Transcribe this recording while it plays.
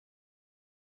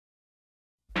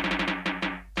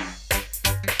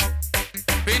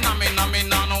me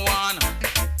no one.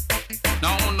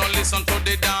 Now no listen to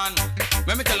the Dan.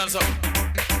 Let me tell you something.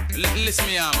 Listen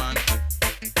me here, man.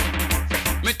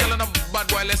 Me tell you a bad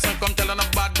boy lesson. Come tell you a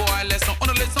bad boy lesson. Oh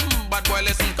no, listen, bad boy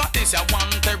lesson. Cause this ya one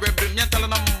terrible. Me tell you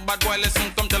a bad boy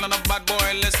lesson. Come tell you a bad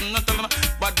boy lesson. No tell you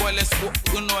a bad boy lesson.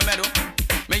 You know me do.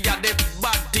 Me ya the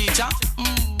bad teacher.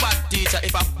 Bad teacher.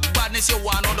 If a badness you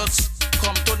want, no just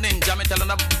come to ninja. Me tell you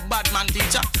a bad man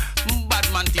teacher. Bad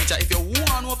man teacher. If you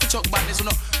want to chuck badness, you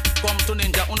know, come to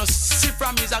ninja. You know, see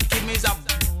from me is a kid, me is a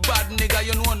bad nigga.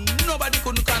 You know, nobody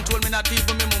couldn't control me, not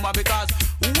even me mama. Because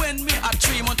when me at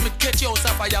 3 months, me catch you out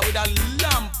of fire with a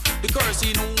lamp. The curse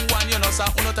in one, you know, so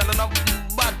you know, tell you a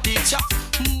bad teacher.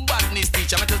 Badness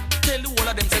teacher. Me just tell you all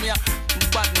of them, say me a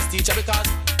badness teacher. Because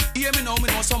hear me now, me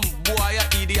know some boy a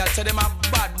idiot. Say them a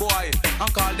bad boy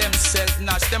and call them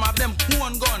self-nash. Them have them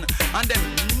own gun and them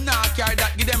nah carry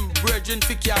that. Give them virgin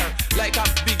fi carry like a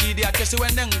big idiot. You see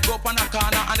when them go up on a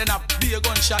corner and then a big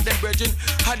gunshot, them virgin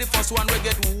had the first one we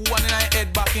get one in a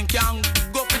head back and can't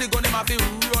go for the gun. Him have to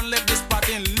run left this spot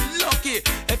in. Lucky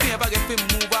if he ever get to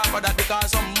move off of that,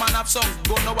 because some man have some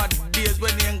gun nowadays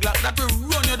when he ain't Glock that will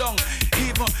run you down.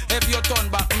 Even if you turn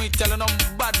back, me telling them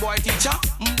bad boy teacher.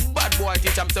 Bad boy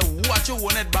teacher, me say watch you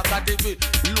own it back at if you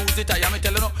lose it. I am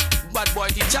telling you, bad boy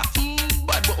teacher.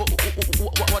 Bad boy,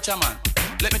 watch a man.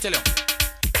 Let me tell you.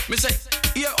 Me say,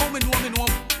 here how me know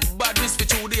badness for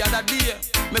you the other day.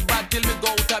 Me bad till me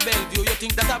go out of Bellevue. You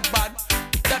think that a bad?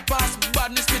 That past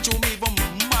badness for you me even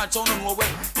mad. So I don't know what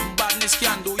badness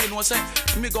can do. You know say,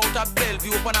 me go out of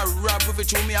Bellevue up and a rob with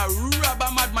you. Me a rob a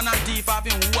madman and thief off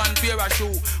in one pair of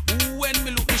shoe. When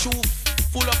me look me shoe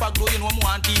full of a glow, you know me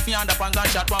want thief in underpants and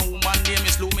shot one woman name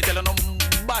is Lou. Me tell you no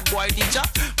bad boy teacher.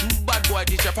 Bad boy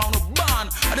teacher found a barn.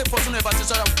 And the person ever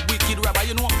says a wicked robber.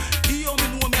 You know, he me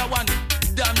know me a one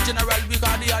damn general,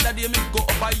 because the other day me go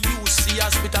up a UC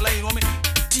hospital. You know me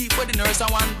deep with the nurse and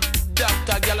one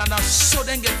doctor girl, and so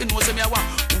then get to know say me a one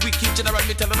wicked general.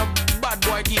 Me tell you no bad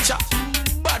boy teacher.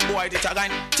 Bad boy teacher. I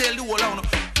can tell the whole of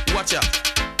you. Watch ya.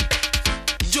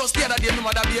 Just the other day me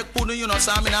mother bake pudding, you know,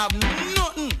 so me have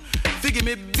nothing. Figure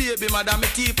me baby mother me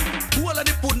teeth. All of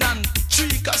the pudding and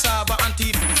 3 cassava and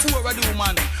teeth. 4 of the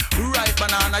woman. Ripe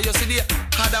banana. You see the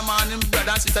other man and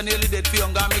brother and sister nearly dead for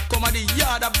younger. Me come at the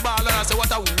yard of ball and I say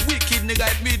what a wicked nigga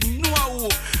it me know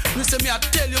how. Me say me I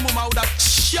tell you mama how that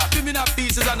chop him in a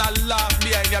pieces and I laugh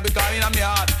behind me, because in my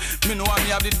heart me know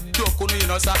me have the duck you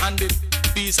know, sir, and the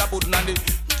piece of pudding and the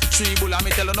 3 bull. And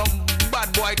me tell you no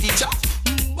bad boy teacher.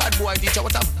 Bad boy teacher,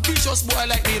 what a vicious boy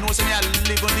like me, you know, say me I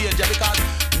live on danger. Because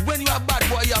when you a bad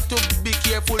boy, you have to be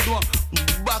careful, don't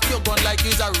back your gun like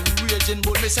he's a raging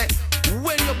bull. Me say,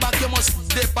 when you back, you must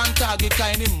dip and target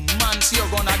kind of man. See your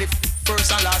gun at the first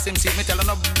and last him. See me telling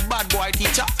no bad boy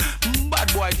teacher.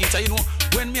 Bad boy teacher, you know,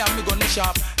 when me have me gun me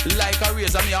sharp like a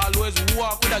razor, me always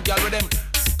walk with a girl with them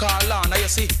call on. Now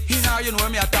you see, in her, you know,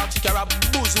 when me attack, she carry a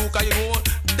bazooka, you know,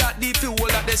 that deep hole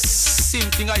that the same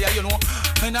thing I hear, you know.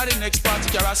 And now the next part, she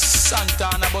carry a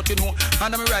Santana, but you know,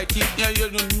 and I'm right here,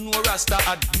 you know, Rasta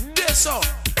at this, so.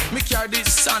 Me carry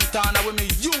this Santana when me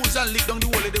use and lick down the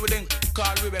whole day with them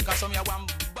call Rebecca, so me a one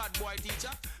bad boy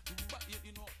teacher.